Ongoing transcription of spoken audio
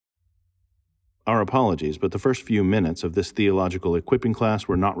Our apologies, but the first few minutes of this theological equipping class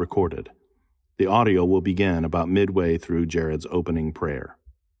were not recorded. The audio will begin about midway through Jared's opening prayer.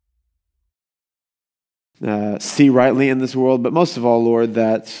 See rightly in this world, but most of all, Lord,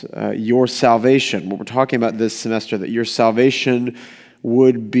 that your salvation, what we're talking about this semester, that your salvation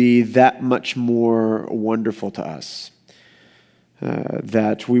would be that much more wonderful to us.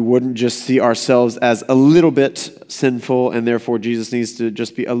 That we wouldn't just see ourselves as a little bit sinful, and therefore Jesus needs to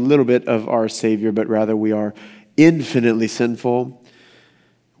just be a little bit of our Savior, but rather we are infinitely sinful.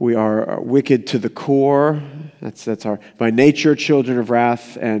 We are wicked to the core. That's our, by nature, children of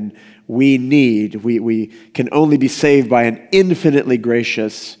wrath, and we can only be saved by an infinitely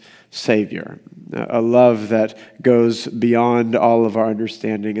gracious Savior, a love that goes beyond all of our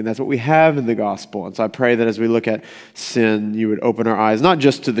understanding, and that's what we have in the gospel. And so I pray that as we look at sin, you would open our eyes, not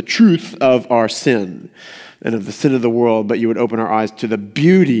just to the truth of our sin and of the sin of the world, but you would open our eyes to the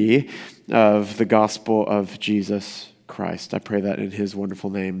beauty of the gospel of Jesus Christ. I pray that in his wonderful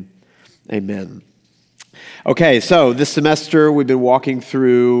name. Amen. Okay, so this semester we've been walking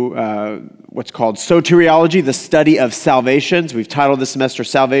through what's called soteriology, the study of salvation. So we've titled this semester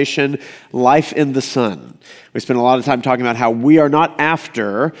Salvation, Life in the Son. We spent a lot of time talking about how we are not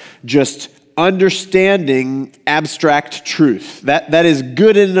after just understanding abstract truth. That is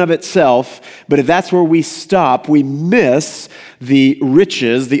good in and of itself, but if that's where we stop, we miss the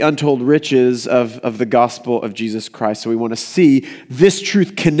riches, the untold riches of the gospel of Jesus Christ. So we want to see this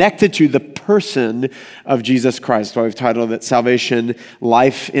truth connected to the person of Jesus Christ. So I've titled it Salvation,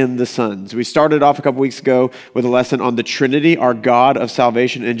 Life in the Son. So we started off a couple weeks ago with a lesson on the Trinity, our God of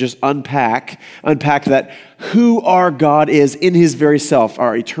salvation, and just unpack that who our God is in his very self,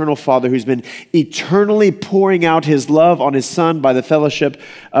 our eternal Father who's been eternally pouring out his love on his Son by the fellowship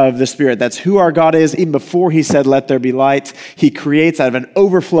of the Spirit. That's who our God is. Even before he said, let there be light, he creates out of an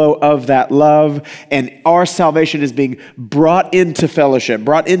overflow of that love, and our salvation is being brought into fellowship,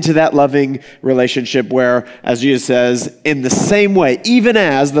 brought into that loving relationship where, as Jesus says, in the same way, even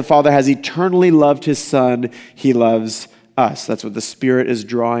as the Father has eternally loved his Son, he loves us. That's what the Spirit is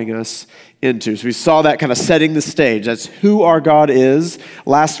drawing us into. So we saw that kind of setting the stage. That's who our God is.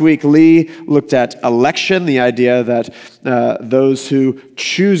 Last week, Lee looked at election, the idea that those who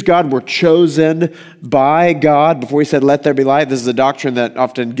choose God were chosen by God. Before he said, let there be light, this is a doctrine that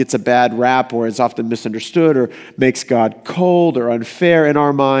often gets a bad rap or is often misunderstood or makes God cold or unfair in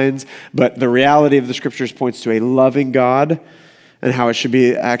our minds. But the reality of the scriptures points to a loving God and how it should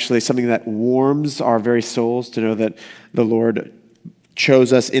be actually something that warms our very souls to know that the Lord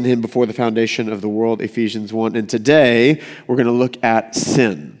chose us in him before the foundation of the world, Ephesians 1. And today, we're going to look at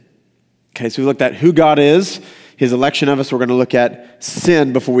sin. Okay, so we looked at who God is, his election of us. We're going to look at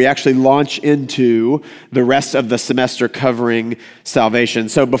sin before we actually launch into the rest of the semester covering salvation.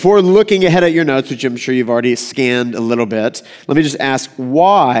 So before looking ahead at your notes, which I'm sure you've already scanned a little bit, let me just ask,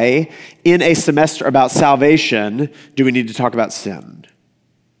 why in a semester about salvation do we need to talk about sin?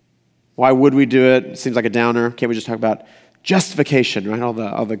 Why would we do it? It seems like a downer. Can't we just talk about justification, right?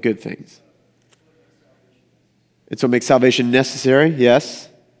 All the good things. It's what makes salvation necessary, yes.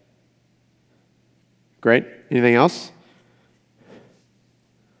 Great. Anything else?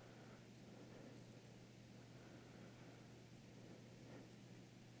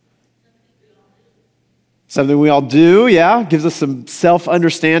 Something we all do, yeah. Gives us some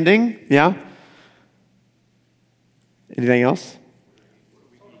self-understanding, yeah. Anything else?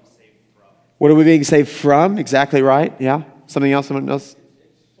 What are we being saved from? Exactly right, yeah. Something else, someone else?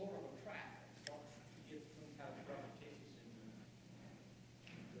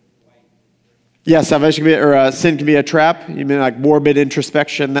 Yeah, salvation can be, or sin can be a trap. You mean like morbid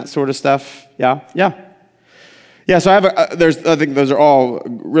introspection, that sort of stuff? Yeah. Yeah, so I think those are all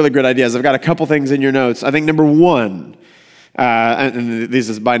really good ideas. I've got a couple things in your notes. I think number one, and this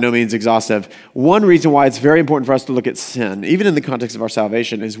is by no means exhaustive, one reason why it's very important for us to look at sin, even in the context of our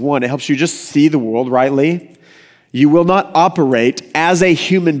salvation, is one, it helps you just see the world rightly. You will not operate as a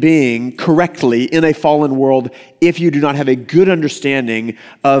human being correctly in a fallen world if you do not have a good understanding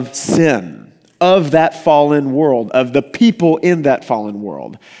of sin, of that fallen world, of the people in that fallen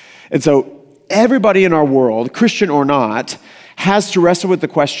world. And so everybody in our world, Christian or not, has to wrestle with the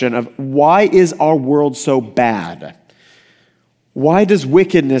question of why is our world so bad? Why does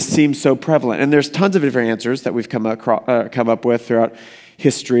wickedness seem so prevalent? And there's tons of different answers that we've come up with throughout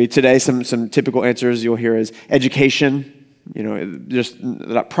history. Today, some typical answers you'll hear is education. Just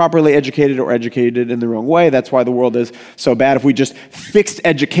not properly educated or educated in the wrong way. That's why the world is so bad. If we just fixed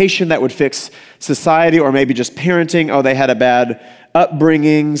education, that would fix society, or maybe just parenting. Oh, they had a bad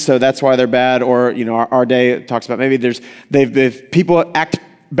upbringing, so that's why they're bad. Or our day talks about maybe people act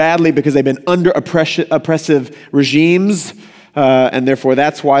badly because they've been under oppressive regimes, and therefore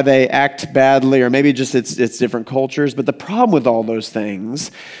that's why they act badly, or maybe just it's different cultures. But the problem with all those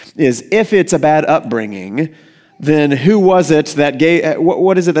things is if it's a bad upbringing, then who was it that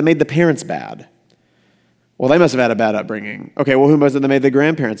what is it that made the parents bad? Well, they must have had a bad upbringing. Okay, well, who was it that made the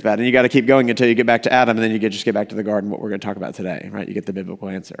grandparents bad? And you got to keep going until you get back to Adam, and then you just get back to the garden, what we're going to talk about today, right? You get the biblical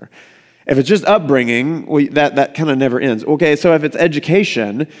answer. If it's just upbringing, well, that kind of never ends. Okay, so if it's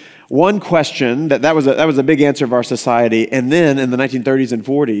education, one question, that was a big answer of our society, and then in the 1930s and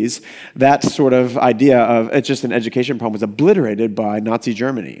 40s, that sort of idea of it's just an education problem was obliterated by Nazi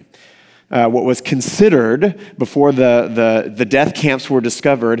Germany. What was considered, before the death camps were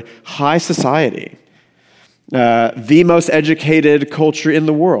discovered, high society. The most educated culture in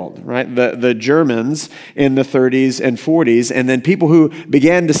the world, right? The Germans in the 30s and 40s, and then people who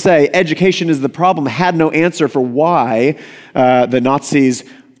began to say education is the problem had no answer for why the Nazis'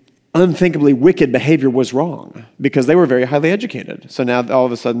 unthinkably wicked behavior was wrong, because they were very highly educated. So now all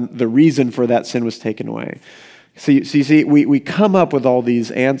of a sudden the reason for that sin was taken away. So you see, we come up with all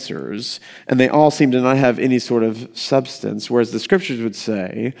these answers, and they all seem to not have any sort of substance, whereas the scriptures would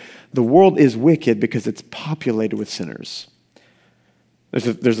say the world is wicked because it's populated with sinners.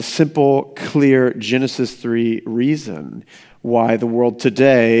 There's a simple, clear Genesis 3 reason why the world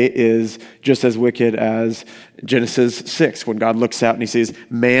today is just as wicked as Genesis 6, when God looks out and he sees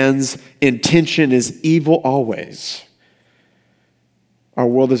man's intention is evil always. Our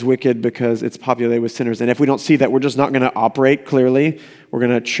world is wicked because it's populated with sinners. And if we don't see that, we're just not going to operate clearly. We're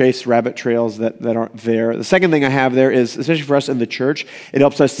going to chase rabbit trails that aren't there. The second thing I have there is, especially for us in the church, it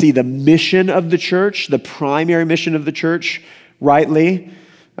helps us see the mission of the church, the primary mission of the church, rightly.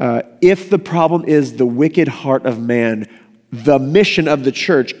 If the problem is the wicked heart of man, the mission of the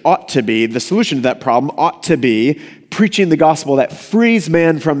church ought to be, the solution to that problem ought to be preaching the gospel that frees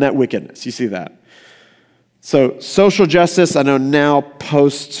man from that wickedness. You see that? So social justice, I know now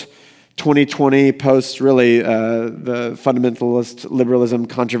post-2020, post really the fundamentalist liberalism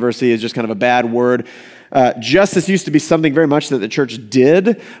controversy is just kind of a bad word. Justice used to be something very much that the church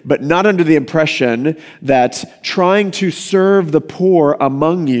did, but not under the impression that trying to serve the poor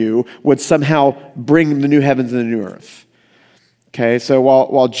among you would somehow bring the new heavens and the new earth. Okay, so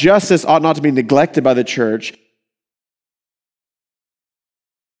while justice ought not to be neglected by the church,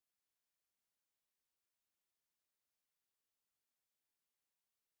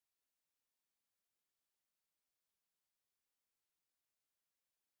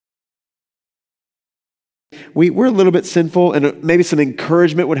 we're a little bit sinful, and maybe some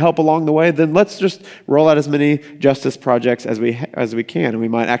encouragement would help along the way, then let's just roll out as many justice projects as we can, and we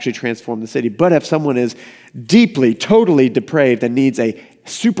might actually transform the city. But if someone is deeply, totally depraved and needs a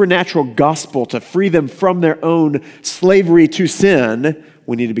supernatural gospel to free them from their own slavery to sin,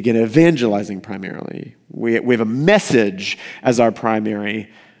 we need to begin evangelizing primarily. We have a message as our primary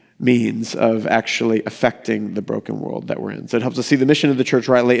means of actually affecting the broken world that we're in. So it helps us see the mission of the church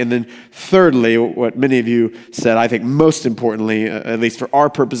rightly. And then thirdly, what many of you said, I think most importantly, at least for our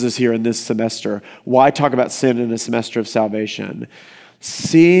purposes here in this semester, why talk about sin in a semester of salvation?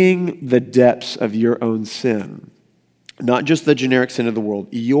 Seeing the depths of your own sin, not just the generic sin of the world,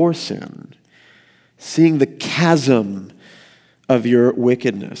 your sin. Seeing the chasm of your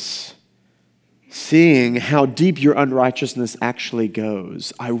wickedness. Seeing how deep your unrighteousness actually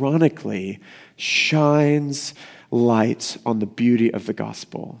goes, ironically, shines light on the beauty of the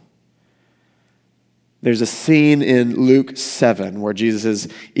gospel. There's a scene in Luke 7 where Jesus is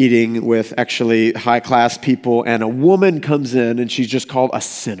eating with actually high-class people, and a woman comes in, and she's just called a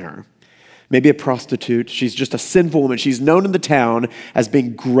sinner. Maybe a prostitute. She's just a sinful woman. She's known in the town as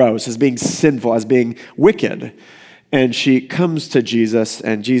being gross, as being sinful, as being wicked. And she comes to Jesus,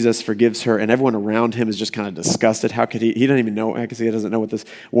 and Jesus forgives her, and everyone around him is just kind of disgusted. How could he doesn't even know, I guess he doesn't know what this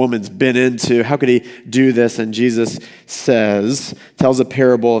woman's been into. How could he do this? And Jesus tells a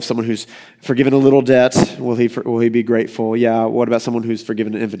parable of someone who's forgiven a little debt. Will he be grateful? Yeah. What about someone who's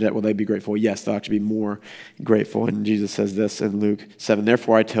forgiven an infant debt? Will they be grateful? Yes, they'll actually be more grateful. And Jesus says this in Luke 7,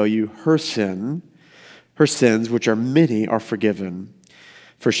 therefore I tell you, her sins, which are many, are forgiven.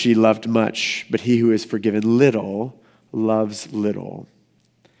 For she loved much, but he who is forgiven little loves little.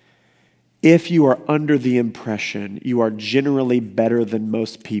 If you are under the impression you are generally better than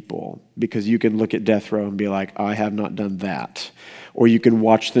most people because you can look at death row and be like, I have not done that. Or you can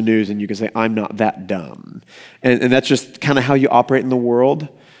watch the news and you can say, I'm not that dumb. And that's just kind of how you operate in the world.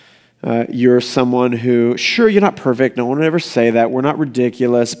 You're someone who, sure, you're not perfect. No one would ever say that. We're not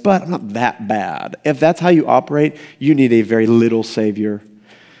ridiculous, but I'm not that bad. If that's how you operate, you need a very little Savior.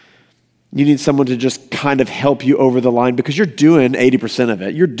 You need someone to just kind of help you over the line because you're doing 80% of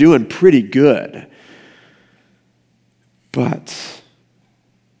it. You're doing pretty good. But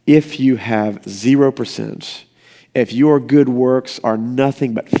if you have 0%, if your good works are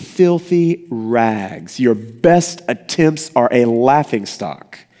nothing but filthy rags, your best attempts are a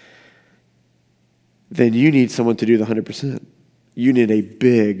laughingstock, then you need someone to do the 100%. You need a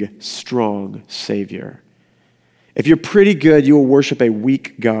big, strong Savior. If you're pretty good, you will worship a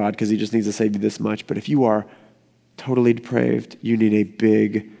weak God because he just needs to save you this much. But if you are totally depraved, you need a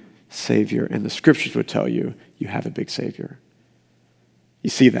big Savior. And the scriptures would tell you, you have a big Savior. You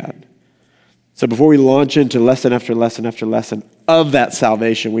see that? So before we launch into lesson after lesson after lesson of that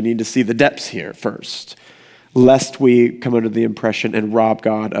salvation, we need to see the depths here first, lest we come under the impression and rob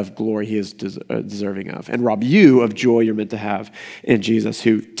God of glory he is deserving of, and rob you of joy you're meant to have in Jesus,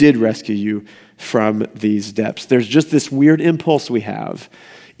 who did rescue you from these depths. There's just this weird impulse we have,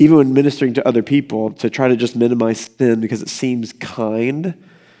 even when ministering to other people, to try to just minimize sin because it seems kind.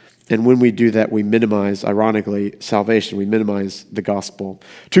 And when we do that, we minimize, ironically, salvation. We minimize the gospel.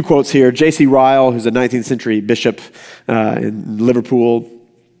 2 quotes here. J.C. Ryle, who's a 19th century bishop in Liverpool,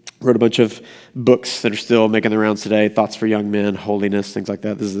 wrote a bunch of books that are still making the rounds today, Thoughts for Young Men, Holiness, things like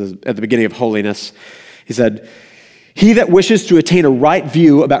that. This is at the beginning of Holiness. He said, "He that wishes to attain a right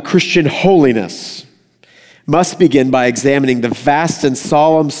view about Christian holiness must begin by examining the vast and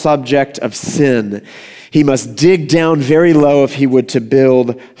solemn subject of sin. He must dig down very low if he would to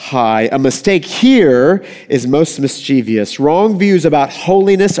build high. A mistake here is most mischievous. Wrong views about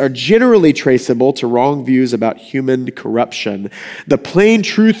holiness are generally traceable to wrong views about human corruption. The plain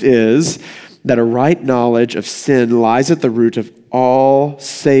truth is that a right knowledge of sin lies at the root of all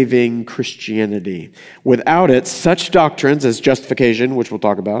saving Christianity. Without it, such doctrines as justification, which we'll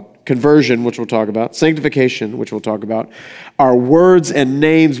talk about, conversion, which we'll talk about, sanctification, which we'll talk about, are words and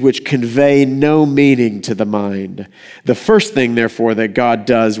names which convey no meaning to the mind. The first thing, therefore, that God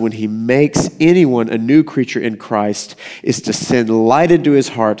does when he makes anyone a new creature in Christ is to send light into his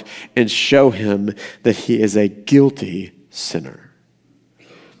heart and show him that he is a guilty sinner."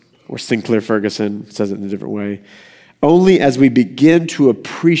 Or Sinclair Ferguson says it in a different way. "Only as we begin to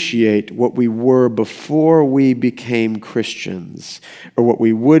appreciate what we were before we became Christians, or what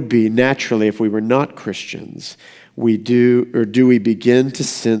we would be naturally if we were not Christians, do we begin to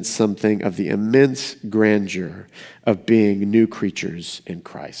sense something of the immense grandeur of being new creatures in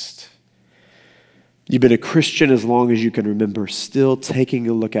Christ." You've been a Christian as long as you can remember. Still taking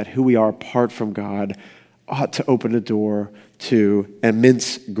a look at who we are apart from God ought to open a door to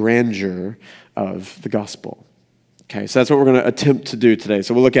immense grandeur of the gospel. Okay, so that's what we're going to attempt to do today.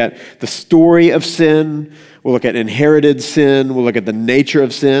 So we'll look at the story of sin, we'll look at inherited sin, we'll look at the nature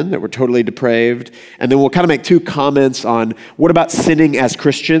of sin, that we're totally depraved, and then we'll kind of make 2 comments on what about sinning as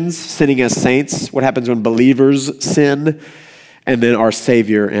Christians, sinning as saints, what happens when believers sin, and then our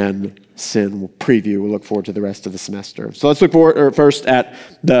Savior and sin. We'll preview, we'll look forward to the rest of the semester. So let's look first at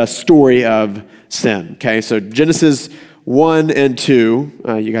the story of sin. Okay, so Genesis 1 and 2,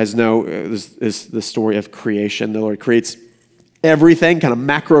 you guys know, this is the story of creation. The Lord creates everything, kind of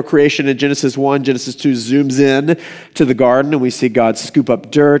macro creation in Genesis 1. Genesis 2 zooms in to the garden, and we see God scoop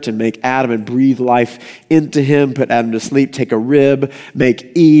up dirt and make Adam and breathe life into him, put Adam to sleep, take a rib,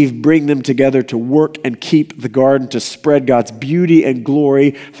 make Eve, bring them together to work and keep the garden, to spread God's beauty and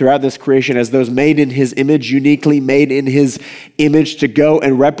glory throughout this creation as those made in his image, uniquely made in his image, to go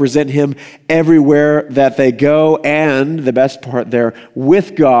and represent him everywhere that they go, and the best part there,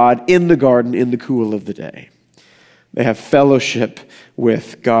 with God in the garden in the cool of the day. They have fellowship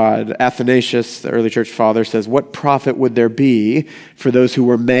with God. Athanasius, the early church father, says, "What profit would there be for those who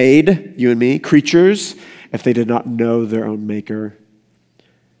were made, you and me, creatures, if they did not know their own maker?"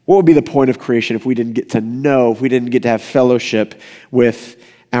 What would be the point of creation if we didn't get to know, if we didn't get to have fellowship with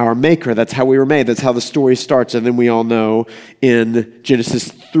our maker? That's how we were made. That's how the story starts. And then we all know in Genesis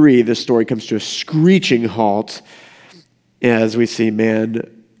 3, the story comes to a screeching halt as we see man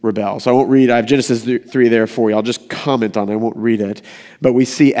rebel. So I won't read, I have Genesis 3 there for you. I'll just comment on it, I won't read it. But we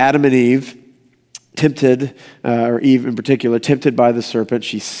see Adam and Eve tempted, or Eve in particular, tempted by the serpent.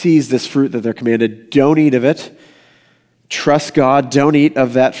 She sees this fruit that they're commanded, don't eat of it. Trust God, don't eat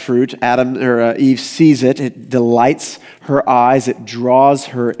of that fruit. Eve sees it, it delights her eyes, it draws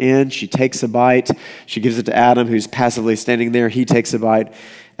her in. She takes a bite, she gives it to Adam, who's passively standing there. He takes a bite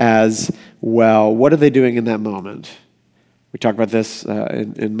as well. What are they doing in that moment? We talked about this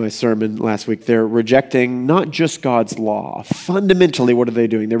in my sermon last week. They're rejecting not just God's law. Fundamentally, what are they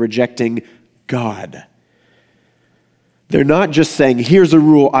doing? They're rejecting God. They're not just saying, here's a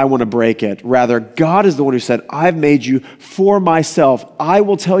rule, I want to break it. Rather, God is the one who said, I've made you for myself. I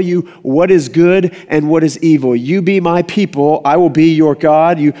will tell you what is good and what is evil. You be my people, I will be your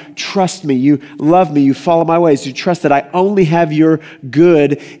God. You trust me, you love me, you follow my ways. You trust that I only have your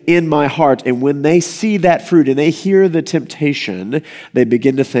good in my heart. And when they see that fruit and they hear the temptation, they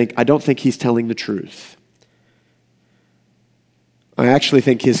begin to think, I don't think he's telling the truth. I actually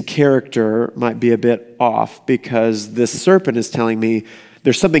think his character might be a bit off because this serpent is telling me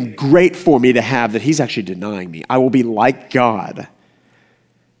there's something great for me to have that he's actually denying me. I will be like God.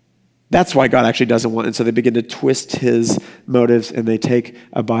 That's why God actually doesn't want it. And so they begin to twist his motives and they take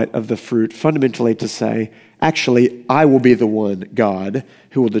a bite of the fruit, fundamentally to say, actually, I will be the one, God,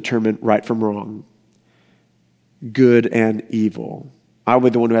 who will determine right from wrong, good and evil. I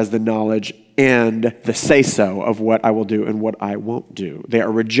will be the one who has the knowledge and the say-so of what I will do and what I won't do. They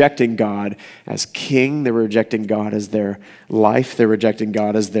are rejecting God as king. They're rejecting God as their life. They're rejecting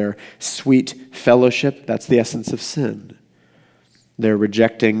God as their sweet fellowship. That's the essence of sin. They're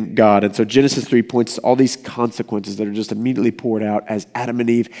rejecting God. And so Genesis 3 points to all these consequences that are just immediately poured out as Adam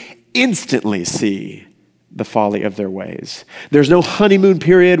and Eve instantly see the folly of their ways. There's no honeymoon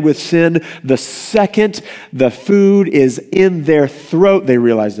period with sin. The second the food is in their throat, they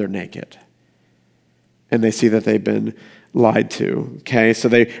realize they're naked. And they see that they've been lied to. Okay, so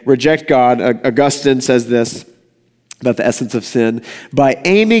they reject God. Augustine says this about the essence of sin. By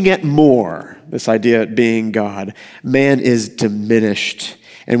aiming at more, this idea being God, man is diminished.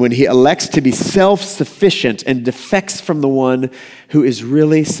 And when he elects to be self-sufficient and defects from the one who is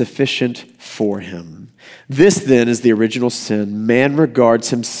really sufficient for him. This then is the original sin. Man regards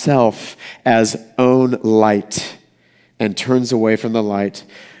himself as own light and turns away from the light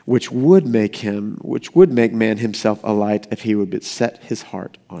which would make man himself a light if he would but set his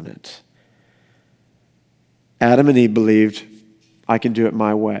heart on it. Adam and Eve believed, I can do it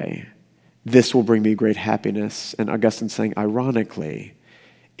my way. This will bring me great happiness. And Augustine's saying, ironically,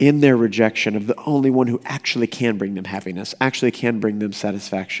 in their rejection of the only one who actually can bring them happiness, actually can bring them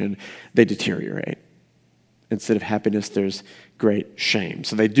satisfaction, they deteriorate. Instead of happiness, there's great shame.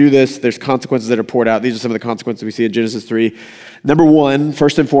 So they do this. There's consequences that are poured out. These are some of the consequences we see in Genesis 3. Number one,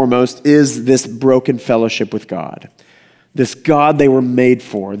 first and foremost, is this broken fellowship with God. This God they were made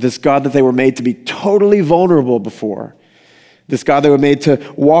for. This God that they were made to be totally vulnerable before. This God they were made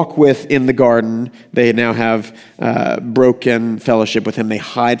to walk with in the garden, they now have broken fellowship with him. They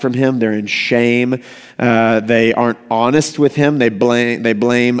hide from him. They're in shame. They aren't honest with him. They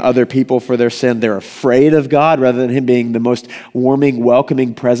blame other people for their sin. They're afraid of God rather than him being the most warming,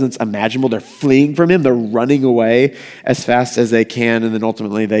 welcoming presence imaginable. They're fleeing from him. They're running away as fast as they can, and then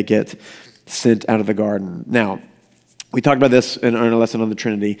ultimately they get sent out of the garden. Now, we talked about this in our lesson on the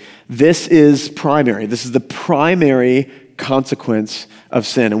Trinity. This is primary. This is the primary consequence of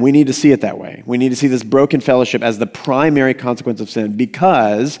sin, and we need to see it that way. We need to see this broken fellowship as the primary consequence of sin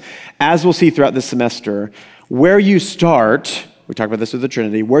because, as we'll see throughout this semester, where you start, we talked about this with the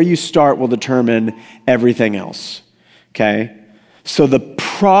Trinity, where you start will determine everything else, okay? So the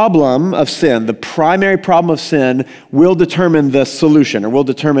problem of sin, the primary problem of sin will determine the solution or will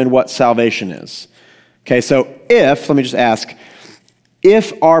determine what salvation is. Okay, so let me just ask,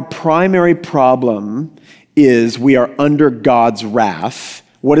 if our primary problem is we are under God's wrath,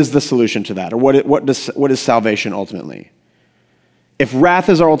 what is the solution to that? Or what is salvation ultimately? If wrath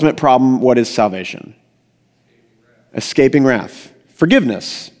is our ultimate problem, what is salvation? Escaping wrath.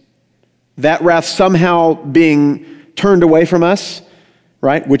 Forgiveness. That wrath somehow being turned away from us,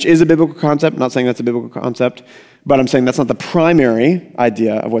 right? Which is a biblical concept. I'm not saying that's a biblical concept, but I'm saying that's not the primary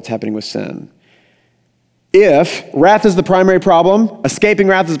idea of what's happening with sin. If wrath is the primary problem, escaping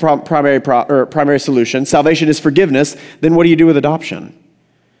wrath is the primary solution, salvation is forgiveness, then what do you do with adoption?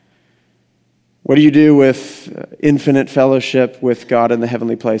 What do you do with infinite fellowship with God in the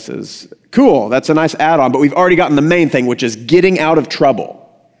heavenly places? Cool, that's a nice add-on, but we've already gotten the main thing, which is getting out of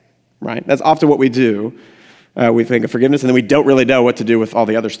trouble, right? That's often what we do. We think of forgiveness, and then we don't really know what to do with all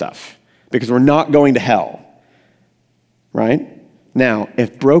the other stuff because we're not going to hell, right? Now,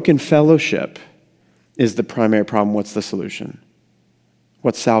 if broken fellowship is the primary problem, what's the solution?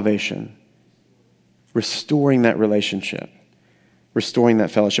 What's salvation? Restoring that relationship, restoring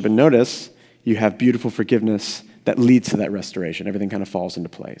that fellowship. And notice, you have beautiful forgiveness that leads to that restoration. Everything kind of falls into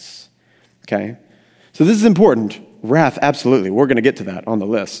place, okay? So this is important. Wrath, absolutely. We're going to get to that on the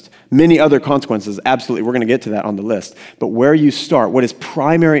list. Many other consequences, absolutely. We're going to get to that on the list. But where you start, what is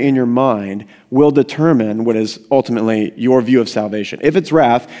primary in your mind, will determine what is ultimately your view of salvation. If it's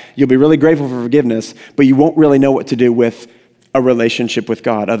wrath, you'll be really grateful for forgiveness, but you won't really know what to do with a relationship with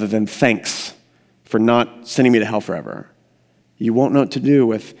God other than thanks for not sending me to hell forever. You won't know what to do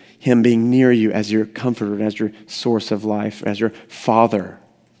with him being near you as your comforter, as your source of life, as your father,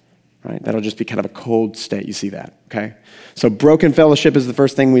 right? That'll just be kind of a cold state. You see that, okay? So broken fellowship is the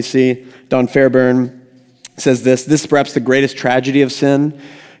first thing we see. Don Fairbairn says this is perhaps the greatest tragedy of sin.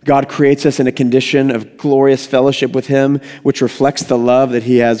 God creates us in a condition of glorious fellowship with him, which reflects the love that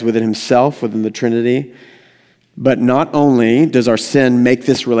he has within himself, within the Trinity. But not only does our sin make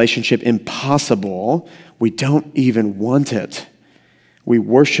this relationship impossible, we don't even want it. We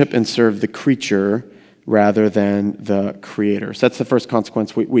worship and serve the creature rather than the creator. So that's the first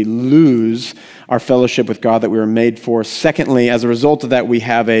consequence. We lose our fellowship with God that we were made for. Secondly, as a result of that, we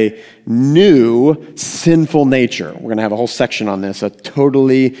have a new sinful nature. We're going to have a whole section on this, a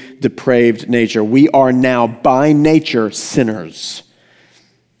totally depraved nature. We are now by nature sinners.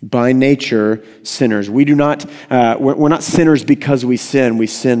 By nature, sinners. We do not, we're not sinners because we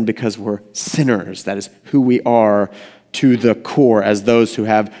sin because we're sinners. That is who we are to the core as those who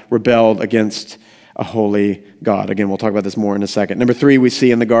have rebelled against a holy God. Again, we'll talk about this more in a second. Number 3, we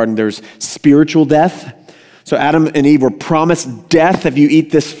see in the garden there's spiritual death. So Adam and Eve were promised death if you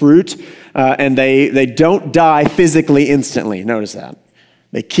eat this fruit, and they don't die physically instantly. Notice that.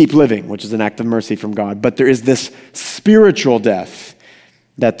 They keep living, which is an act of mercy from God. But there is this spiritual death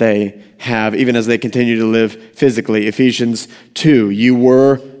that they have, even as they continue to live physically. Ephesians 2, you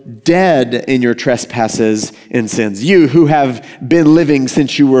were dead in your trespasses and sins. You who have been living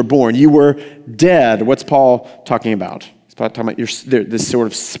since you were born, you were dead. What's Paul talking about? He's talking about this sort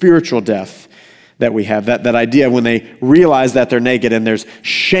of spiritual death that we have, that idea when they realize that they're naked and there's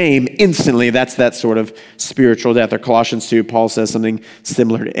shame instantly, that's that sort of spiritual death. Or Colossians 2, Paul says something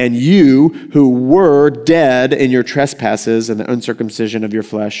similar. And you who were dead in your trespasses and the uncircumcision of your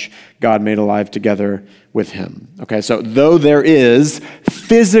flesh, God made alive together with him. Okay, so though there is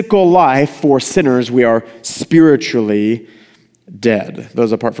physical life for sinners, we are spiritually dead.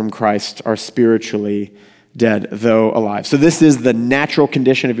 Those apart from Christ are spiritually dead, though alive. So this is the natural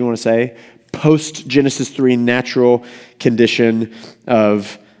condition, if you want to say, post-Genesis 3 natural condition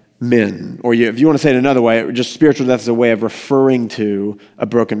of men. Or if you want to say it another way, just spiritual death is a way of referring to a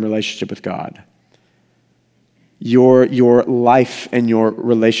broken relationship with God. Your life and your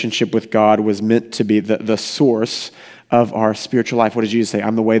relationship with God was meant to be the source of our spiritual life. What did Jesus say?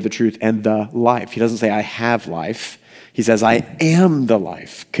 I'm the way, the truth, and the life. He doesn't say, I have life. He says, I am the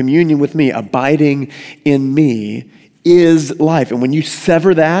life. Communion with me, abiding in me, is life. And when you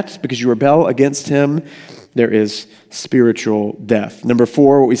sever that because you rebel against him, there is spiritual death. Number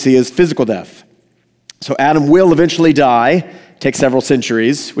 4, what we see is physical death. So Adam will eventually die, take several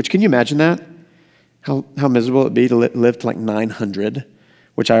centuries, which can you imagine that? How miserable it would be to live to like 900,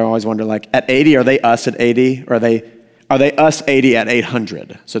 which I always wonder, like at 80, are they us at 80? Or are they us 80 at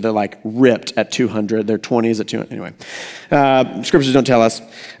 800? So they're like ripped at 200. They're 20s at 200. Anyway, scriptures don't tell us.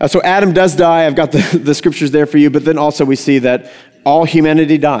 So Adam does die. I've got the scriptures there for you. But then also we see that all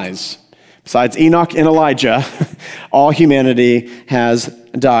humanity dies. Besides Enoch and Elijah, all humanity has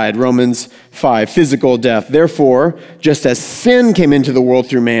died. Romans 5, physical death. Therefore, just as sin came into the world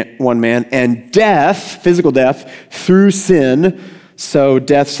through one man, and death, physical death, through sin, so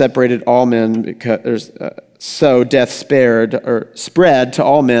death separated all men because so death spread to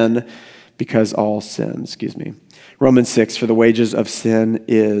all men because all sin. Romans 6, for the wages of sin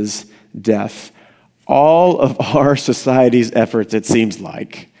is death. All of our society's efforts, it seems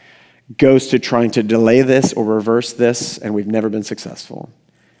like, goes to trying to delay this or reverse this, and we've never been successful.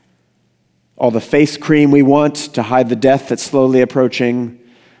 All the face cream we want to hide the death that's slowly approaching,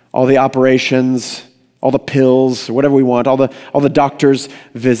 all the operations, all the pills, whatever we want, all the doctor's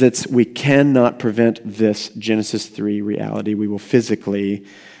visits, we cannot prevent this Genesis 3 reality. We will physically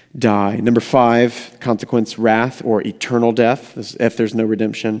die. Number 5, consequence, wrath or eternal death, if there's no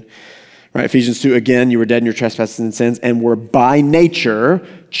redemption. Right, Ephesians 2, again, you were dead in your trespasses and sins and were by nature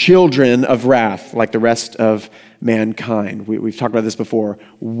children of wrath, like the rest of mankind. We've talked about this before.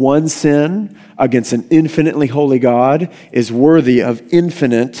 One sin against an infinitely holy God is worthy of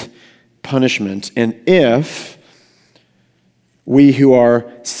infinite punishment. And if we who are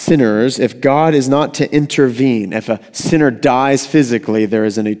sinners, if God is not to intervene, if a sinner dies physically, there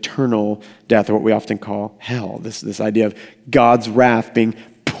is an eternal death, or what we often call hell. This idea of God's wrath being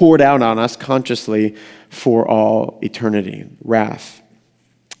poured out on us consciously for all eternity. Wrath.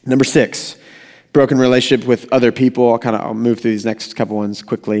 Number 6, broken relationship with other people. I'll move through these next couple ones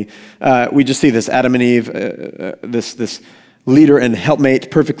quickly. We just see this Adam and Eve, this leader and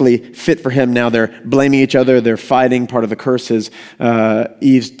helpmate, perfectly fit for him. Now they're blaming each other. They're fighting. Part of the curse is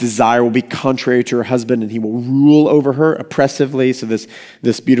Eve's desire will be contrary to her husband, and he will rule over her oppressively. So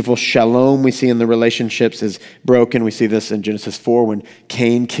this beautiful shalom we see in the relationships is broken. We see this in Genesis 4 when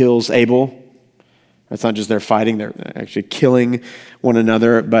Cain kills Abel. It's not just they're fighting, they're actually killing one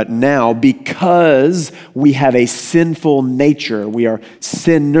another. But now, because we have a sinful nature, we are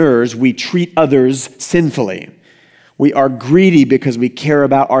sinners, we treat others sinfully. We are greedy because we care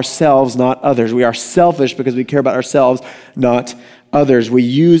about ourselves, not others. We are selfish because we care about ourselves, not others. We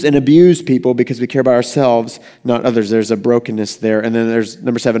use and abuse people because we care about ourselves, not others. There's a brokenness there. And then there's,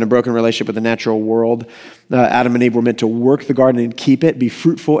 number 7, a broken relationship with the natural world. Adam and Eve were meant to work the garden and keep it, be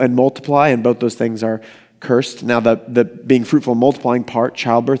fruitful and multiply, and both those things are cursed. Now, the being fruitful and multiplying part,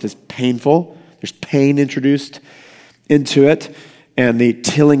 childbirth, is painful. There's pain introduced into it. And the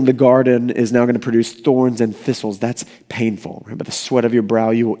tilling the garden is now going to produce thorns and thistles. That's painful. Right? By the sweat of your brow,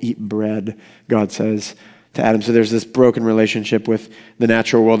 you will eat bread, God says to Adam. So there's this broken relationship with the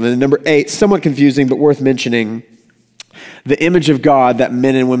natural world. And then number 8, somewhat confusing, but worth mentioning, the image of God that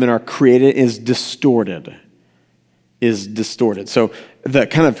men and women are created is distorted. So the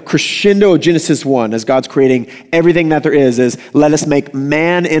kind of crescendo of Genesis 1, as God's creating everything that there is let us make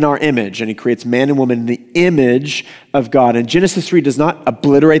man in our image. And he creates man and woman in the image of God. And Genesis 3 does not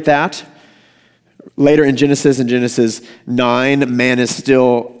obliterate that. Later in Genesis 9, man is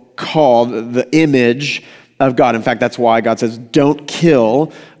still called the image of God. In fact, that's why God says, don't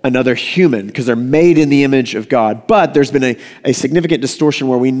kill another human, because they're made in the image of God. But there's been a significant distortion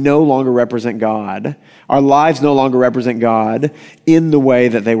where we no longer represent God. Our lives no longer represent God in the way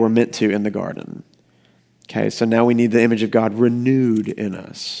that they were meant to in the garden. Okay, so now we need the image of God renewed in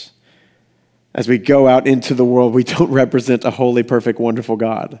us. As we go out into the world, we don't represent a holy, perfect, wonderful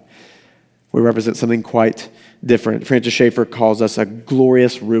God. We represent something quite different. Francis Schaeffer calls us a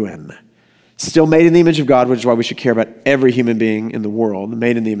glorious ruin. Still made in the image of God, which is why we should care about every human being in the world,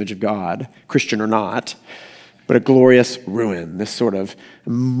 made in the image of God, Christian or not, but a glorious ruin, this sort of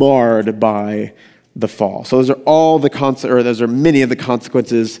marred by the fall. So those are many of the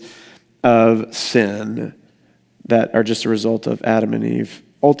consequences of sin that are just a result of Adam and Eve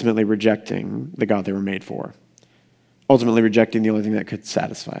ultimately rejecting the God they were made for, ultimately rejecting the only thing that could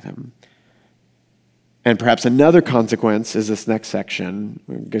satisfy them. And perhaps another consequence is this next section.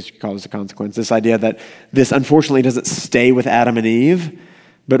 I guess you could call this a consequence. This idea that this unfortunately doesn't stay with Adam and Eve,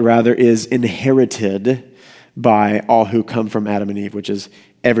 but rather is inherited by all who come from Adam and Eve, which is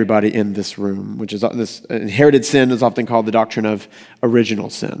everybody in this room, which is this inherited sin is often called the doctrine of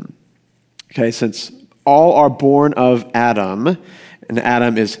original sin. Okay, since all are born of Adam, and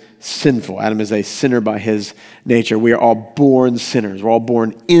Adam is sinful. Adam is a sinner by his nature. We are all born sinners. We're all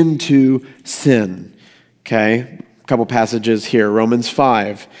born into sin. Okay, a couple passages here. Romans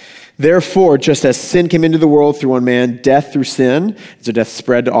 5. Therefore, just as sin came into the world through one man, death through sin, so death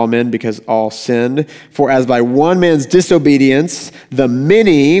spread to all men because all sinned. For as by one man's disobedience, the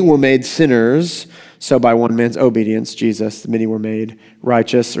many were made sinners, so by one man's obedience, Jesus, the many were made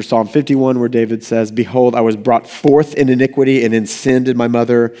righteous. Or Psalm 51, where David says, behold, I was brought forth in iniquity, and in sin did my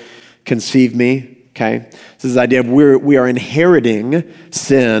mother conceive me. Okay, so this is the idea of we are inheriting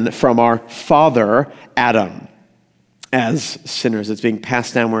sin from our father, Adam, as sinners. It's being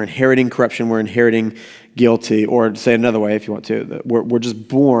passed down. We're inheriting corruption. We're inheriting guilty. Or to say it another way, if you want to, we're just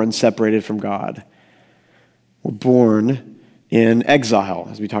born separated from God. We're born in exile,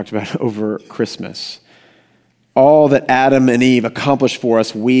 as we talked about over Christmas. All that Adam and Eve accomplished for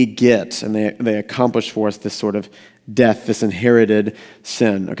us, we get, and they accomplish for us this sort of death, this inherited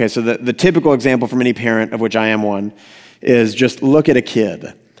sin. Okay, so the typical example from any parent, of which I am one, is just look at a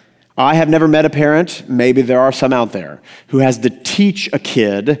kid. I have never met a parent, maybe there are some out there, who has to teach a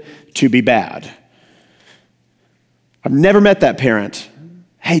kid to be bad. I've never met that parent.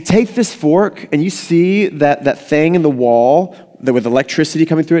 Hey, take this fork, and you see that thing in the wall with electricity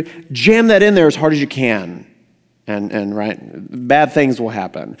coming through it, jam that in there as hard as you can. And right, bad things will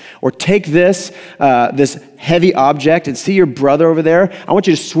happen. Or take this heavy object and see your brother over there. I want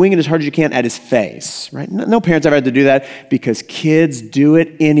you to swing it as hard as you can at his face. Right? No parents ever had to do that because kids do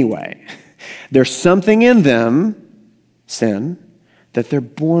it anyway. There's something in them, sin, that they're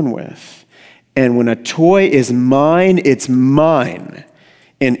born with. And when a toy is mine, it's mine.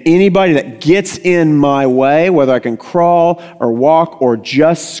 And anybody that gets in my way, whether I can crawl or walk or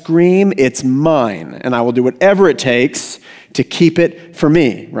just scream, it's mine. And I will do whatever it takes to keep it for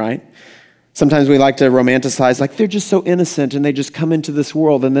me, right? Sometimes we like to romanticize, like they're just so innocent and they just come into this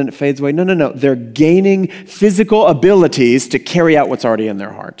world and then it fades away. No. They're gaining physical abilities to carry out what's already in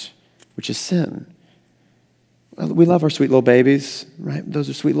their heart, which is sin. We love our sweet little babies, right? Those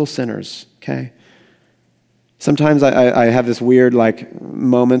are sweet little sinners, okay? Sometimes I have this weird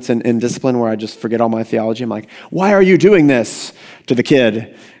moments in discipline where I just forget all my theology. I'm like, why are you doing this to the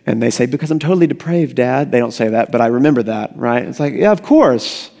kid? And they say, because I'm totally depraved, Dad. They don't say that, but I remember that, right? It's like, yeah, of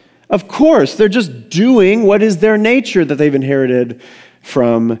course. Of course. They're just doing what is their nature that they've inherited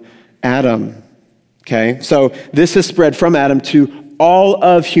from Adam, okay? So this has spread from Adam to all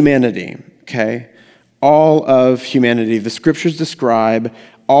of humanity, okay? All of humanity. The scriptures describe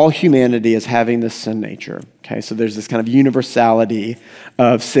all humanity as having this sin nature, okay? So there's this kind of universality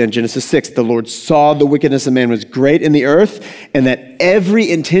of sin. Genesis 6, the Lord saw the wickedness of man was great in the earth, and that every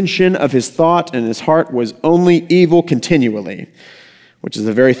intention of his thought and his heart was only evil continually, which is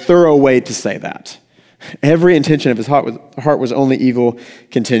a very thorough way to say that. Every intention of his heart was only evil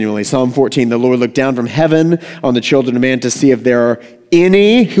continually. Psalm 14, the Lord looked down from heaven on the children of man to see if there are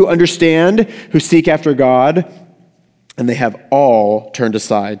any who understand, who seek after God, and they have all turned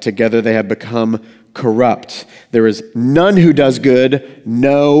aside. Together they have become corrupt. There is none who does good,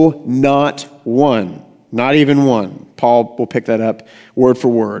 no, not one, not even one. Paul will pick that up word for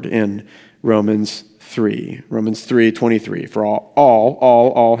word in Romans 3. Romans 3:23. For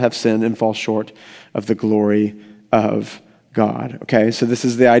all have sinned and fall short of the glory of God. Okay, so this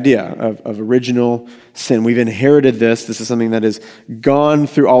is the idea of original sin. We've inherited this. This is something that has gone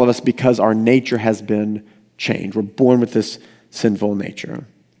through all of us because our nature has been changed. We're born with this sinful nature.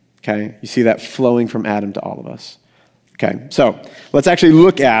 Okay, you see that flowing from Adam to all of us. Okay, so let's actually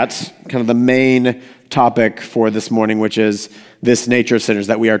look at kind of the main topic for this morning, which is this nature of sinners,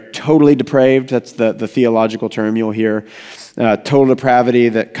 that we are totally depraved. That's the theological term you'll hear. Total depravity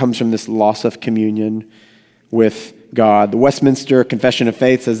that comes from this loss of communion with God. The Westminster Confession of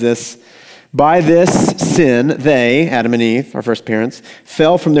Faith says this: by this sin, they, Adam and Eve, our first parents,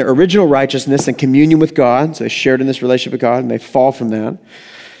 fell from their original righteousness and communion with God. So they shared in this relationship with God, and they fall from that.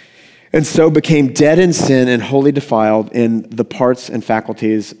 And so became dead in sin and wholly defiled in the parts and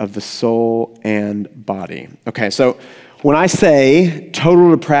faculties of the soul and body. Okay, so when I say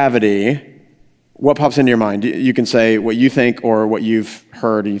total depravity, what pops into your mind? You can say what you think or what you've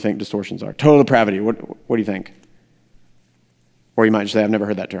heard and you think distortions are. Total depravity, what do you think? Or you might just say, I've never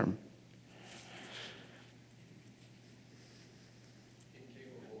heard that term.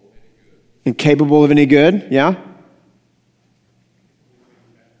 Incapable of any good, yeah?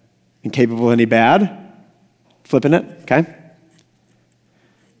 Incapable of any bad? Flipping it, okay?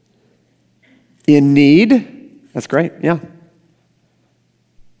 In need? That's great, yeah.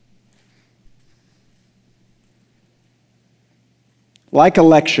 Like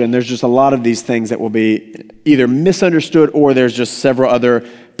election, there's just a lot of these things that will be either misunderstood or there's just several other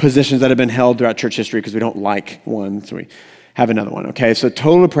positions that have been held throughout church history because we don't like one, so we have another one, okay? So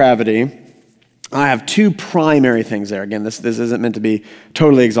total depravity, I have two primary things there. Again, this isn't meant to be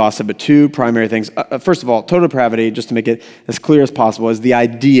totally exhaustive, but two primary things. First of all, total depravity, just to make it as clear as possible, is the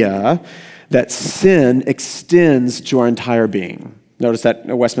idea that sin extends to our entire being. Notice that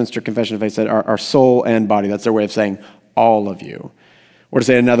Westminster Confession of Faith said our soul and body. That's their way of saying all of you. Or to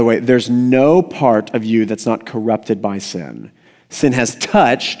say it another way, there's no part of you that's not corrupted by sin. Sin has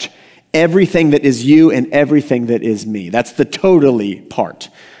touched everything that is you and everything that is me. That's the totally part.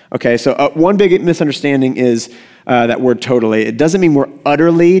 Okay, so one big misunderstanding is that word totally. It doesn't mean we're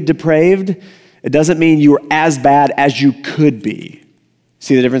utterly depraved. It doesn't mean you are as bad as you could be.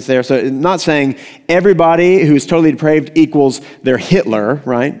 See the difference there? So it's not saying everybody who's totally depraved equals they're Hitler,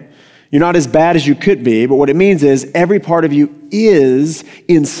 right? You're not as bad as you could be, but what it means is every part of you is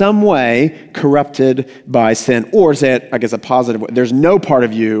in some way corrupted by sin. Or say it, I guess, a positive way. There's no part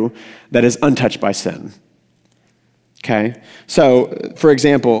of you that is untouched by sin. Okay? So, for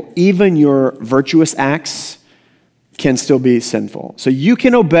example, even your virtuous acts can still be sinful. So you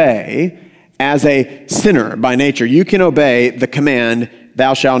can obey as a sinner by nature. You can obey the command,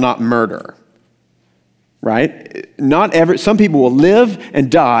 thou shalt not murder. Right? Some people will live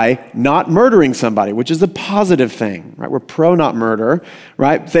and die not murdering somebody, which is a positive thing, right? We're pro not murder,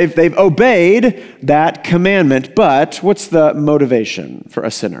 right? They've obeyed that commandment, but what's the motivation for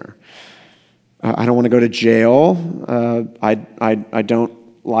a sinner? I don't want to go to jail. I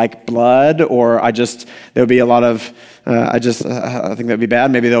don't like blood, or there'll be a lot of, I think that'd be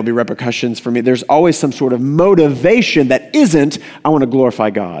bad. Maybe there'll be repercussions for me. There's always some sort of motivation that isn't, I want to glorify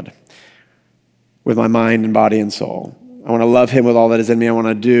God with my mind and body and soul. I want to love him with all that is in me. I want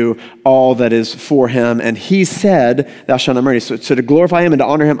to do all that is for him. And he said, thou shalt not murder. So to glorify him and to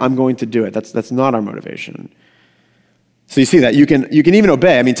honor him, I'm going to do it. That's not our motivation. So you see that. You can even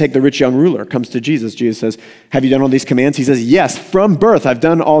obey. I mean, take the rich young ruler, comes to Jesus. Jesus says, have you done all these commands? He says, yes, from birth I've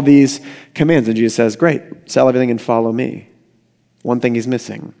done all these commands. And Jesus says, great, sell everything and follow me. One thing he's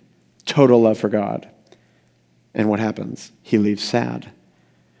missing, total love for God. And what happens? He leaves sad.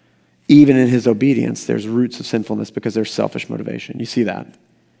 Even in his obedience, there's roots of sinfulness because there's selfish motivation. You see that.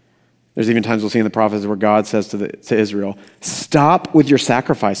 There's even times we'll see in the prophets where God says to Israel, stop with your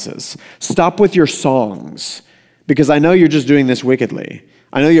sacrifices. Stop with your songs. Because I know you're just doing this wickedly.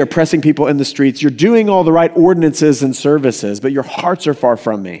 I know you're oppressing people in the streets. You're doing all the right ordinances and services, but your hearts are far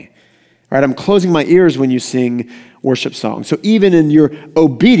from me. Right? I'm closing my ears when you sing worship songs. So even in your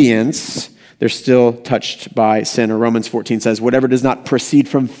obedience, they're still touched by sin. Or Romans 14 says, whatever does not proceed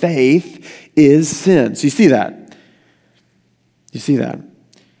from faith is sin. So you see that. You see that.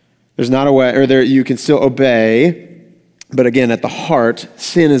 There's not a way, or there you can still obey. But again, at the heart,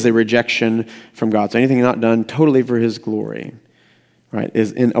 sin is a rejection from God. So anything not done totally for his glory, right,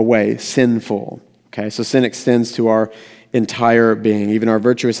 is in a way sinful. Okay, so sin extends to our entire being. Even our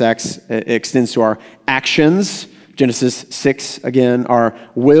virtuous acts extends to our actions. Genesis 6, again, our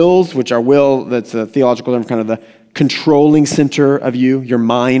wills, which our will, that's a theological term, kind of the controlling center of you, your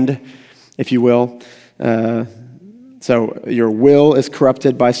mind, if you will. So your will is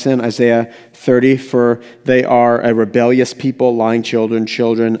corrupted by sin. Isaiah 30, for they are a rebellious people, lying children,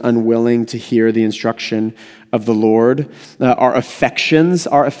 unwilling to hear the instruction of the Lord. Our affections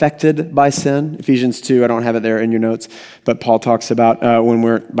are affected by sin. Ephesians 2, I don't have it there in your notes, but Paul talks about when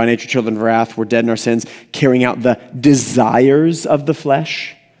we're by nature children of wrath, we're dead in our sins, carrying out the desires of the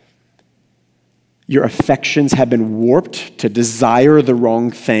flesh. Your affections have been warped to desire the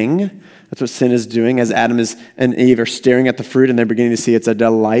wrong thing. That's what sin is doing. As Adam and Eve are staring at the fruit and they're beginning to see it's a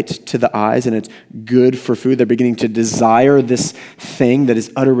delight to the eyes and it's good for food, they're beginning to desire this thing that is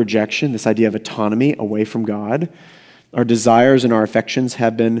utter rejection, this idea of autonomy away from God. Our desires and our affections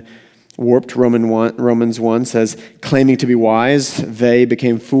have been warped. Romans 1 says, claiming to be wise, they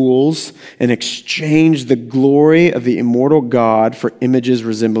became fools and exchanged the glory of the immortal God for images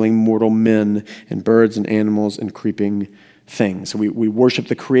resembling mortal men and birds and animals and creeping things. So we worship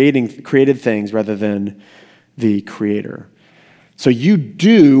the created things rather than the Creator. So you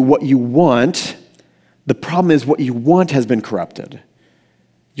do what you want. The problem is what you want has been corrupted.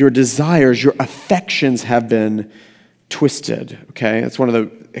 Your desires, your affections have been twisted, okay? That's one of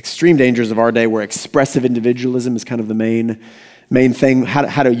the extreme dangers of our day where expressive individualism is kind of the main thing.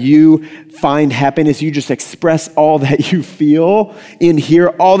 How do you find happiness? You just express all that you feel in here,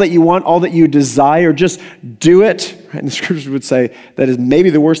 all that you want, all that you desire. Just do it. Right? And the scriptures would say that is maybe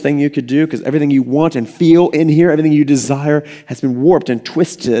the worst thing you could do because everything you want and feel in here, everything you desire has been warped and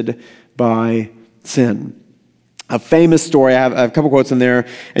twisted by sin. A famous story, I have a couple quotes in there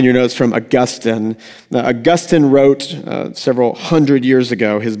in your notes from Augustine. Augustine wrote several hundred years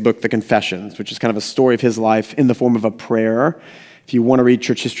ago his book, The Confessions, which is kind of a story of his life in the form of a prayer. If you want to read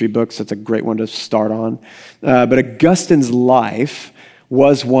church history books, that's a great one to start on. But Augustine's life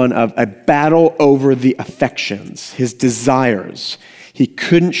was one of a battle over the affections, his desires. He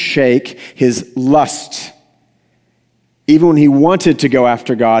couldn't shake his lust. Even when he wanted to go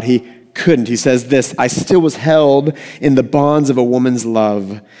after God, he couldn't. He says this, I still was held in the bonds of a woman's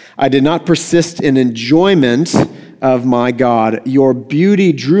love. I did not persist in enjoyment of my God. Your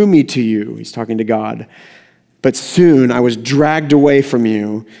beauty drew me to you. He's talking to God. But soon I was dragged away from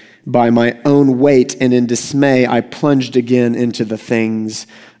you by my own weight, and in dismay I plunged again into the things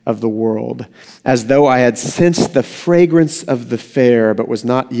of the world, as though I had sensed the fragrance of the fair, but was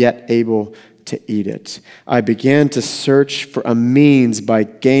not yet able to eat it. I began to search for a means by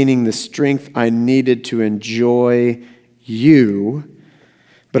gaining the strength I needed to enjoy you,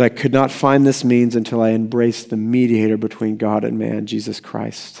 but I could not find this means until I embraced the mediator between God and man, Jesus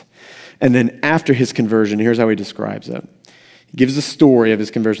Christ. And then after his conversion, here's how he describes it. He gives the story of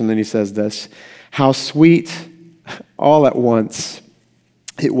his conversion, then he says this, how sweet all at once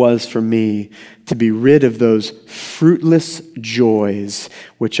it was for me to be rid of those fruitless joys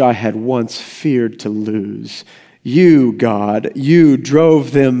which I had once feared to lose. You, God, you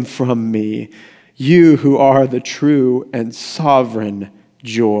drove them from me. You who are the true and sovereign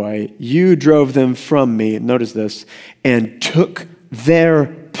joy. You drove them from me, notice this, and took their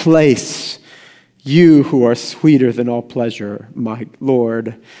place. You who are sweeter than all pleasure, my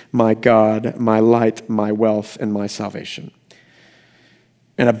Lord, my God, my light, my wealth, and my salvation.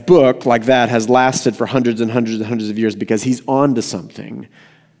 And a book like that has lasted for hundreds and hundreds and hundreds of years because he's on to something.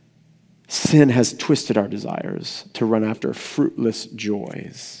 Sin has twisted our desires to run after fruitless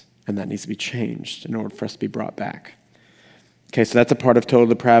joys, and that needs to be changed in order for us to be brought back. Okay, so that's a part of total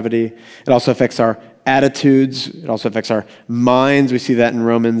depravity. It also affects our attitudes. It also affects our minds. We see that in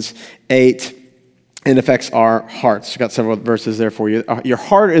Romans 8. And affects our hearts. I've got several verses there for you. Your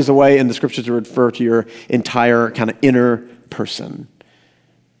heart is a way in the scriptures to refer to your entire kind of inner person,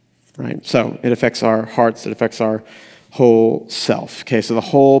 right? So it affects our hearts. It affects our whole self. Okay, so the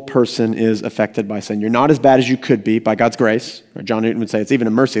whole person is affected by sin. You're not as bad as you could be by God's grace. Or John Newton would say it's even a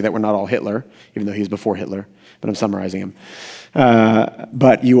mercy that we're not all Hitler, even though he's before Hitler, but I'm summarizing him.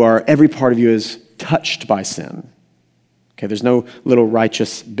 But every part of you is touched by sin. Okay, there's no little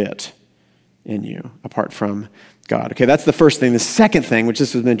righteous bit in you apart from God. Okay, that's the first thing. The second thing, which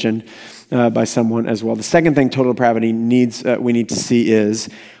this was mentioned by someone as well, the second thing total depravity we need to see is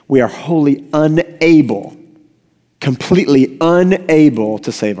we are wholly unable, completely unable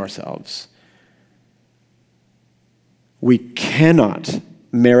to save ourselves. We cannot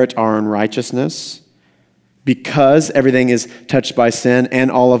merit our own righteousness because everything is touched by sin and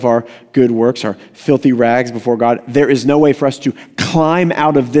all of our good works are filthy rags before God. There is no way for us to climb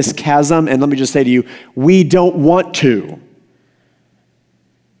out of this chasm. And let me just say to you, we don't want to.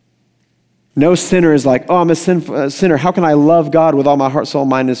 No sinner is like, oh, I'm a sinner. How can I love God with all my heart, soul,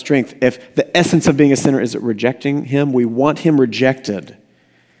 mind, and strength? If the essence of being a sinner is rejecting him, we want him rejected.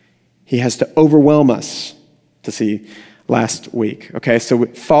 He has to overwhelm us, to see last week. Okay, so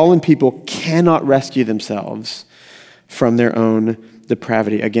fallen people cannot rescue themselves from their own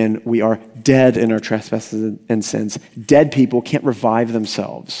depravity. Again, we are dead in our trespasses and sins. Dead people can't revive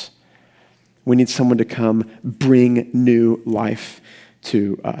themselves. We need someone to come bring new life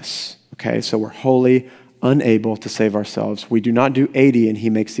to us. Okay, so we're wholly unable to save ourselves. We do not do 80 and he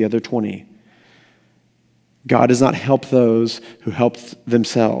makes the other 20. God does not help those who help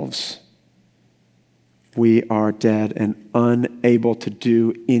themselves. We are dead and unable to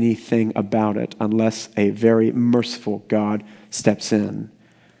do anything about it unless a very merciful God steps in.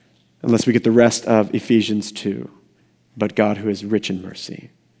 Unless we get the rest of Ephesians 2. But God who is rich in mercy.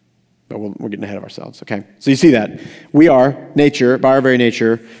 But we're getting ahead of ourselves, okay? So you see that. We are, by our very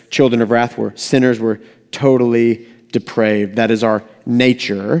nature, children of wrath. We're sinners. We're totally depraved. That is our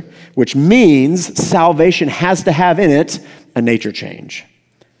nature, which means salvation has to have in it a nature change.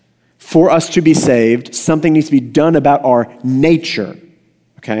 For us to be saved, something needs to be done about our nature,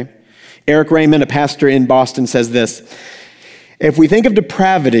 okay? Eric Raymond, a pastor in Boston, says this: if we think of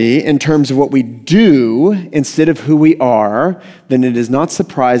depravity in terms of what we do instead of who we are, then it is not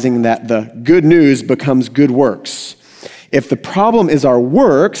surprising that the good news becomes good works. If the problem is our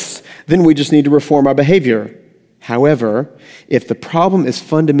works, then we just need to reform our behavior. However, if the problem is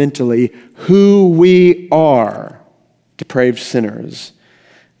fundamentally who we are, depraved sinners,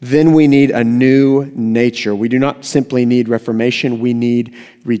 then we need a new nature. We do not simply need reformation, we need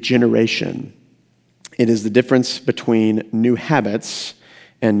regeneration. It is the difference between new habits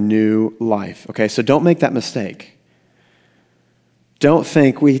and new life. Okay, so don't make that mistake. Don't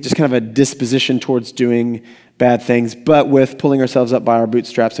think we just kind of a disposition towards doing bad things, but with pulling ourselves up by our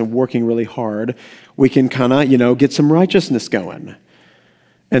bootstraps and working really hard, we can kind of, get some righteousness going.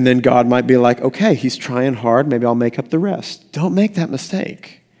 And then God might be like, okay, he's trying hard, maybe I'll make up the rest. Don't make that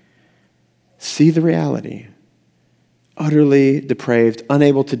mistake. See the reality. Utterly depraved,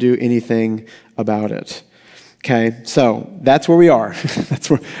 unable to do anything about it. Okay, so that's where we are. That's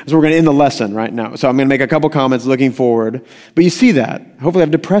where we're going to end the lesson right now. So I'm going to make a couple comments looking forward. But you see that. Hopefully I've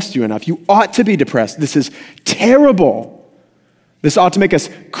depressed you enough. You ought to be depressed. This is terrible. This ought to make us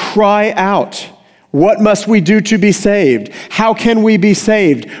cry out. What must we do to be saved? How can we be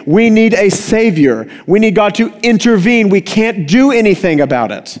saved? We need a Savior. We need God to intervene. We can't do anything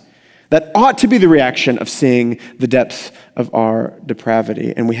about it. That ought to be the reaction of seeing the depths of our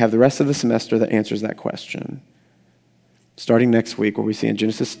depravity. And we have the rest of the semester that answers that question. Starting next week, where we see in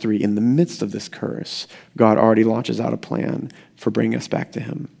Genesis 3, in the midst of this curse, God already launches out a plan for bringing us back to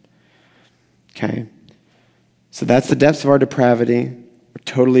him. Okay? So that's the depths of our depravity. We're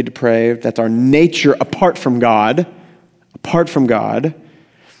totally depraved. That's our nature apart from God. Apart from God.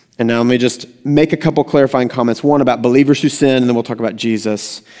 And now let me just make a couple clarifying comments. One about believers who sin, and then we'll talk about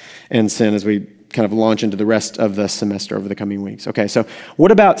Jesus and sin as we kind of launch into the rest of the semester over the coming weeks. Okay, so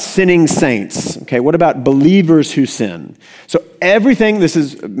what about sinning saints? Okay, what about believers who sin? So everything, this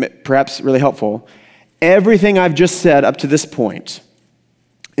is perhaps really helpful, everything I've just said up to this point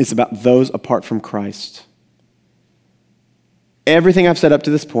is about those apart from Christ. Everything I've said up to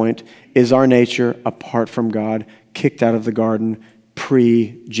this point is our nature apart from God, kicked out of the garden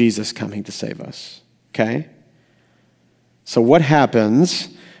pre-Jesus coming to save us. Okay? So what happens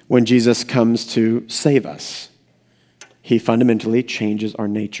when Jesus comes to save us? He fundamentally changes our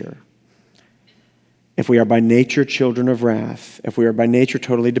nature. If we are by nature children of wrath, if we are by nature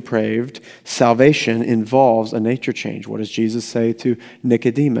totally depraved, salvation involves a nature change. What does Jesus say to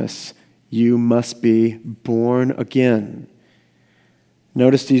Nicodemus? You must be born again.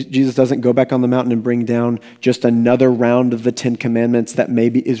 Notice Jesus doesn't go back on the mountain and bring down just another round of the 10 Commandments that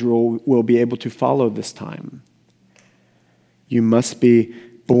maybe Israel will be able to follow this time. You must be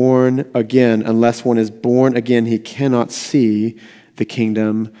born again. Unless one is born again, he cannot see the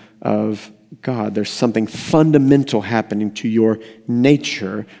kingdom of God. There's something fundamental happening to your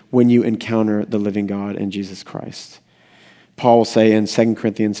nature when you encounter the living God in Jesus Christ. Paul will say in 2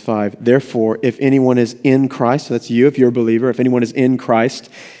 Corinthians 5, therefore, if anyone is in Christ, so that's you, if you're a believer, if anyone is in Christ,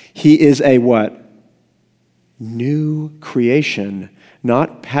 he is a what? New creation,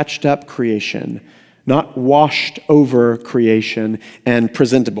 not patched up creation, not washed over creation and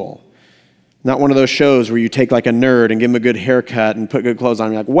presentable. Not one of those shows where you take like a nerd and give him a good haircut and put good clothes on.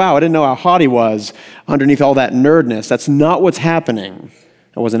 And you're like, wow, I didn't know how hot he was underneath all that nerdness. That's not what's happening.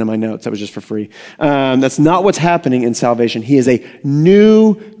 That wasn't in my notes. That was just for free. That's not what's happening in salvation. He is a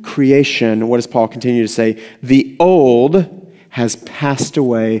new creation. What does Paul continue to say? The old has passed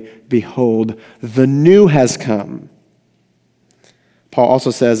away. Behold, the new has come. Paul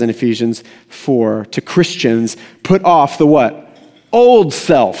also says in Ephesians 4 to Christians, put off the what? Old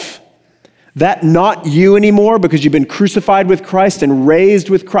self. That not you anymore because you've been crucified with Christ and raised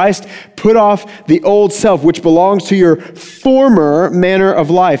with Christ. Put off the old self, which belongs to your former manner of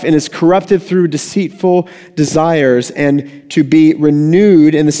life and is corrupted through deceitful desires, and to be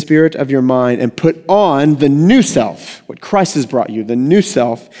renewed in the spirit of your mind, and put on the new self, what Christ has brought you, the new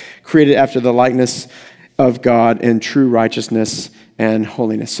self created after the likeness of God in true righteousness and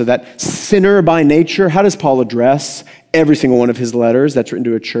holiness. So that sinner by nature, how does Paul address every single one of his letters that's written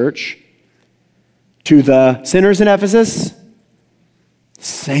to a church? To the sinners in Ephesus,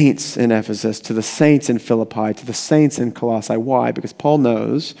 saints in Ephesus, to the saints in Philippi, to the saints in Colossae. Why? Because Paul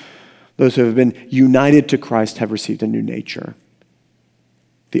knows those who have been united to Christ have received a new nature.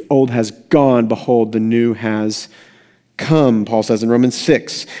 The old has gone, behold, the new has come, Paul says in Romans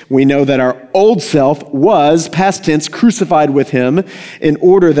 6. We know that our old self was, past tense, crucified with him in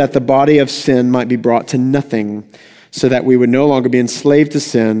order that the body of sin might be brought to nothing, so that we would no longer be enslaved to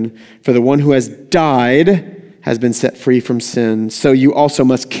sin. For the one who has died has been set free from sin. So you also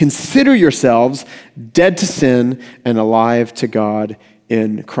must consider yourselves dead to sin and alive to God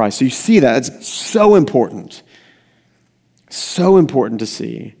in Christ. So you see that. It's so important. So important to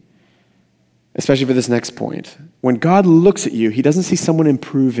see, especially for this next point. When God looks at you, he doesn't see someone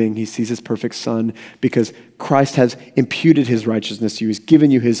improving. He sees his perfect son because Christ has imputed his righteousness to you. He's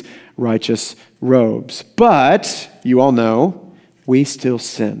given you his righteous robes. But you all know we still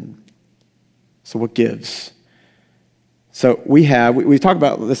sin. So what gives? So we talk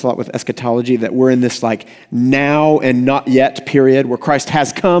about this a lot with eschatology, that we're in this like now and not yet period where Christ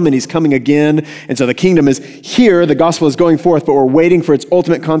has come and he's coming again. And so the kingdom is here, the gospel is going forth, but we're waiting for its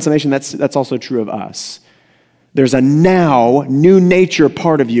ultimate consummation. That's also true of us. There's a now, new nature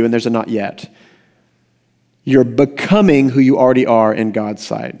part of you, and there's a not yet. You're becoming who you already are in God's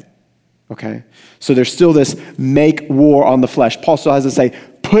sight. Okay? So there's still this make war on the flesh. Paul still has to say,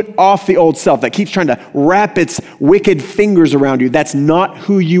 put off the old self that keeps trying to wrap its wicked fingers around you. That's not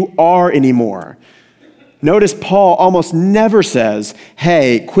who you are anymore. Notice Paul almost never says,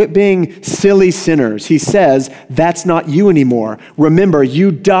 hey, quit being silly sinners. He says, that's not you anymore. Remember,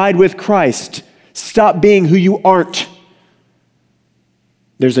 you died with Christ. Stop being who you aren't.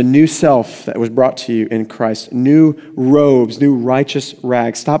 There's a new self that was brought to you in Christ. New robes, new righteous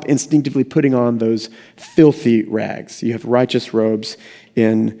rags. Stop instinctively putting on those filthy rags. You have righteous robes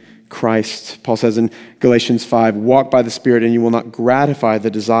in Christ. Paul says in Galatians 5, walk by the Spirit and you will not gratify the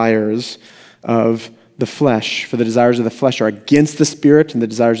desires of the flesh. For the desires of the flesh are against the Spirit, and the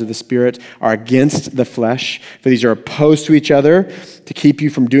desires of the Spirit are against the flesh. For these are opposed to each other to keep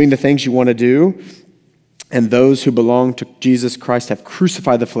you from doing the things you want to do. And those who belong to Jesus Christ have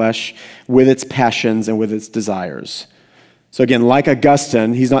crucified the flesh with its passions and with its desires. So again, like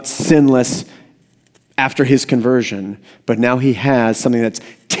Augustine, he's not sinless after his conversion, but now he has something that's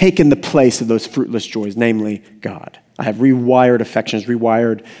taken the place of those fruitless joys, namely God. I have rewired affections,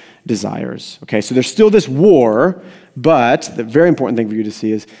 rewired desires. Okay, so there's still this war, but the very important thing for you to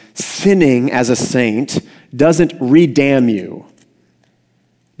see is sinning as a saint doesn't re-damn you,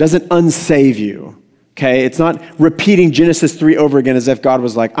 doesn't unsave you. Okay, it's not repeating Genesis 3 over again as if God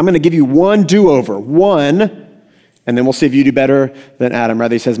was like, I'm going to give you one do-over, one, and then we'll see if you do better than Adam.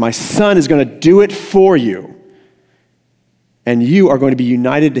 Rather, he says, my son is going to do it for you, and you are going to be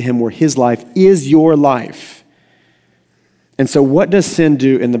united to him where his life is your life. And so what does sin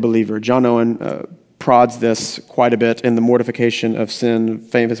do in the believer? John Owen prods this quite a bit in The Mortification of Sin,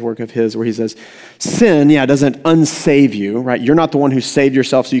 famous work of his, where he says, sin, doesn't unsave you, right? You're not the one who saved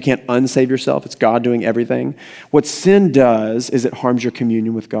yourself, so you can't unsave yourself. It's God doing everything. What sin does is it harms your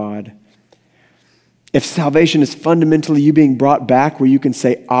communion with God. If salvation is fundamentally you being brought back where you can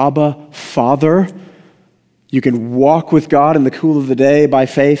say, Abba, Father, you can walk with God in the cool of the day by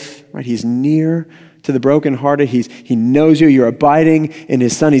faith, right? He's near to the brokenhearted. He knows you. You're abiding in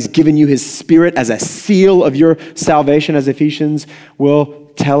his Son. He's given you his Spirit as a seal of your salvation, as Ephesians will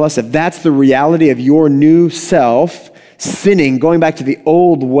tell us. If that's the reality of your new self, sinning, going back to the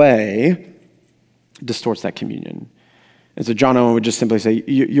old way, distorts that communion. And so John Owen would just simply say,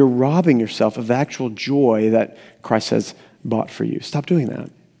 you're robbing yourself of the actual joy that Christ has bought for you. Stop doing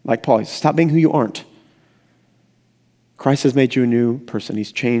that. Like Paul, stop being who you aren't. Christ has made you a new person.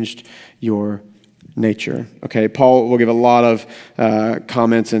 He's changed your nature. Okay, Paul will give a lot of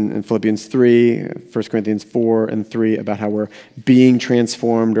comments in Philippians 3, 1 Corinthians 4 and 3 about how we're being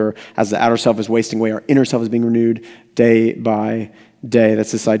transformed, or as the outer self is wasting away, our inner self is being renewed day by day.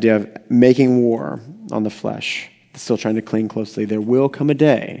 That's this idea of making war on the flesh, still trying to cling closely. There will come a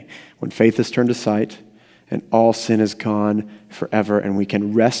day when faith is turned to sight and all sin is gone forever, and we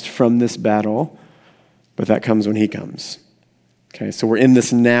can rest from this battle, but that comes when he comes. Okay, so we're in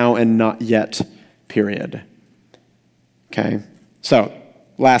this now and not yet period. Okay, so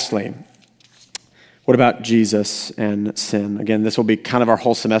lastly, what about Jesus and sin? Again, this will be kind of our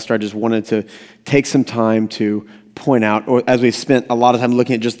whole semester. I just wanted to take some time to point out, or as we've spent a lot of time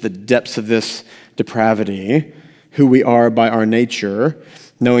looking at just the depths of this depravity, who we are by our nature,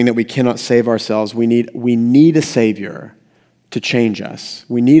 knowing that we cannot save ourselves. We need a Savior to change us.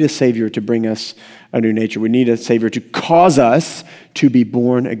 We need a Savior to bring us a new nature. We need a Savior to cause us to be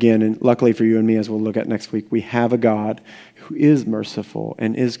born again. And luckily for you and me, as we'll look at next week, we have a God who is merciful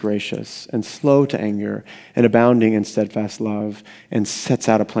and is gracious and slow to anger and abounding in steadfast love, and sets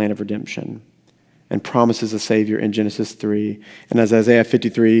out a plan of redemption and promises a Savior in Genesis 3. And as Isaiah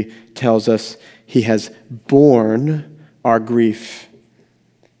 53 tells us, he has borne our grief.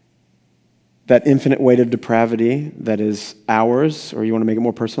 That infinite weight of depravity that is ours, or you want to make it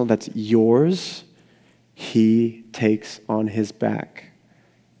more personal, that's yours, he takes on his back.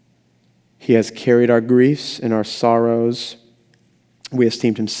 He has carried our griefs and our sorrows. We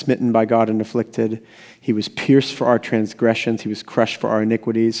esteemed him smitten by God and afflicted. He was pierced for our transgressions. He was crushed for our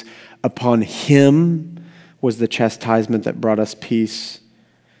iniquities. Upon him was the chastisement that brought us peace.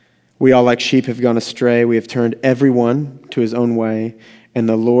 We all like sheep have gone astray. We have turned everyone to his own way, and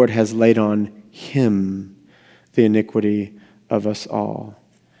the Lord has laid on him the iniquity of us all.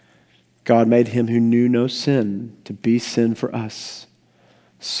 God made him who knew no sin to be sin for us,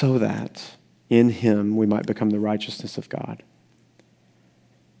 so that in him we might become the righteousness of God.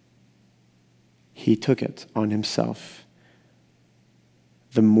 He took it on himself.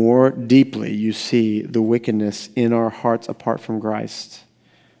 The more deeply you see the wickedness in our hearts apart from Christ,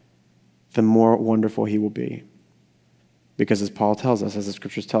 the more wonderful he will be. Because as Paul tells us, as the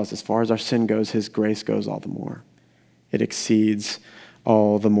scriptures tell us, as far as our sin goes, his grace goes all the more. It exceeds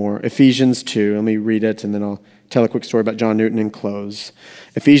all the more. Ephesians 2, let me read it, and then I'll tell a quick story about John Newton and close.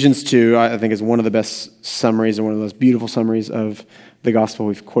 Ephesians 2, I think, is one of the best summaries and one of the most beautiful summaries of the gospel.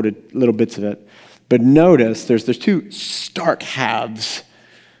 We've quoted little bits of it. But notice there's two stark halves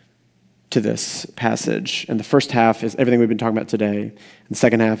to this passage. And the first half is everything we've been talking about today. And the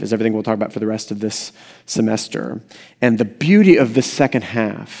second half is everything we'll talk about for the rest of this semester. And the beauty of this second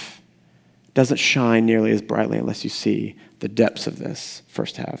half doesn't shine nearly as brightly unless you see the depths of this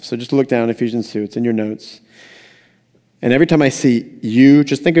first half. So just look down Ephesians 2. It's in your notes. And every time I see you,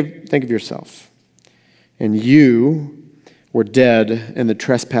 just think of yourself. And you were dead in the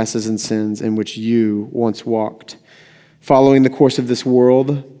trespasses and sins in which you once walked, following the course of this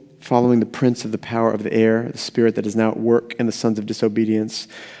world, following the prince of the power of the air, the spirit that is now at work in the sons of disobedience,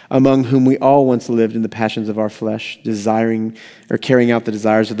 among whom we all once lived in the passions of our flesh, desiring or carrying out the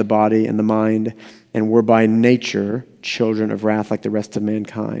desires of the body and the mind, and were by nature children of wrath like the rest of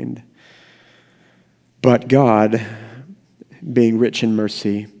mankind. But God, being rich in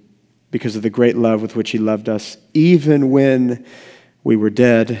mercy, because of the great love with which he loved us, even when we were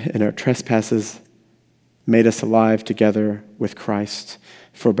dead in our trespasses, made us alive together with Christ.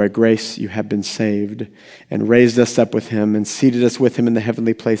 For by grace you have been saved, and raised us up with him, and seated us with him in the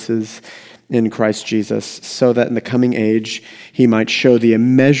heavenly places in Christ Jesus, so that in the coming age he might show the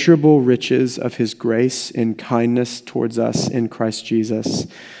immeasurable riches of his grace in kindness towards us in Christ Jesus.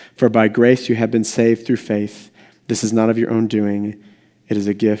 For by grace you have been saved through faith. This is not of your own doing. It is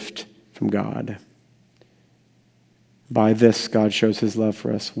a gift from God. By this God shows his love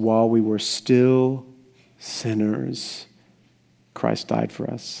for us. While we were still sinners, Christ died for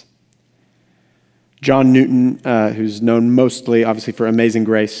us. John Newton, who's known mostly, obviously, for Amazing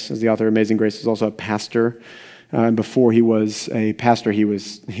Grace, as the author of Amazing Grace, is also a pastor. And before he was a pastor, he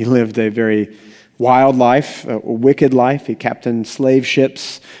lived a very wild life, a wicked life. He captained slave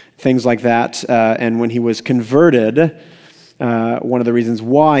ships, things like that. And when he was converted, one of the reasons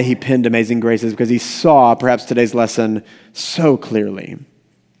why he penned Amazing Grace is because he saw, perhaps today's lesson, so clearly.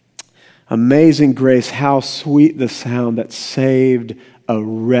 Amazing grace, how sweet the sound that saved a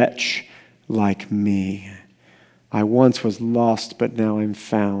wretch like me. I once was lost, but now I'm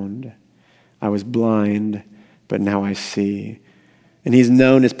found. I was blind, but now I see. And he's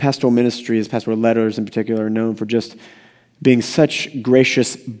known, his pastoral ministry, his pastoral letters in particular, are known for just being such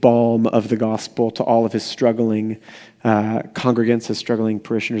gracious balm of the gospel to all of his struggling congregants, his struggling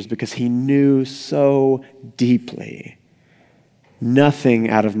parishioners, because he knew so deeply, nothing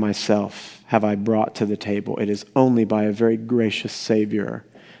out of myself have I brought to the table. It is only by a very gracious Savior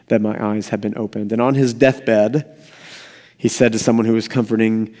that my eyes have been opened. And on his deathbed, he said to someone who was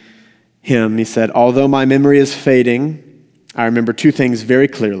comforting him, he said, although my memory is fading, I remember two things very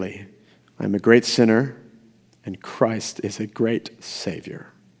clearly. I'm a great sinner, and Christ is a great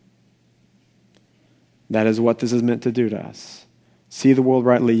Savior. That is what this is meant to do to us. See the world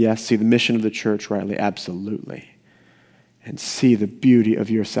rightly, yes. See the mission of the church rightly, absolutely. And see the beauty of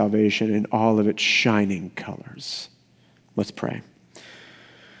your salvation in all of its shining colors. Let's pray.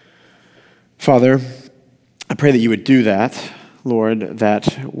 Father, I pray that you would do that, Lord,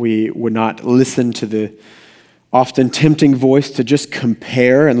 that we would not listen to the often tempting voice to just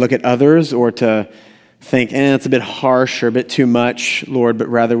compare and look at others or to think, it's a bit harsh or a bit too much, Lord, but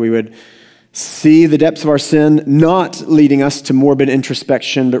rather we would see the depths of our sin, not leading us to morbid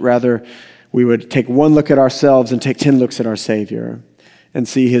introspection, but rather we would take one look at ourselves and take 10 looks at our Savior and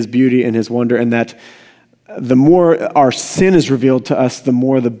see his beauty and his wonder, and that the more our sin is revealed to us, the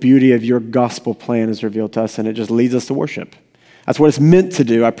more the beauty of your gospel plan is revealed to us, and it just leads us to worship. That's what it's meant to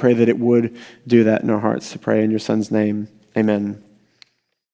do. I pray that it would do that in our hearts. To pray in your Son's name. Amen.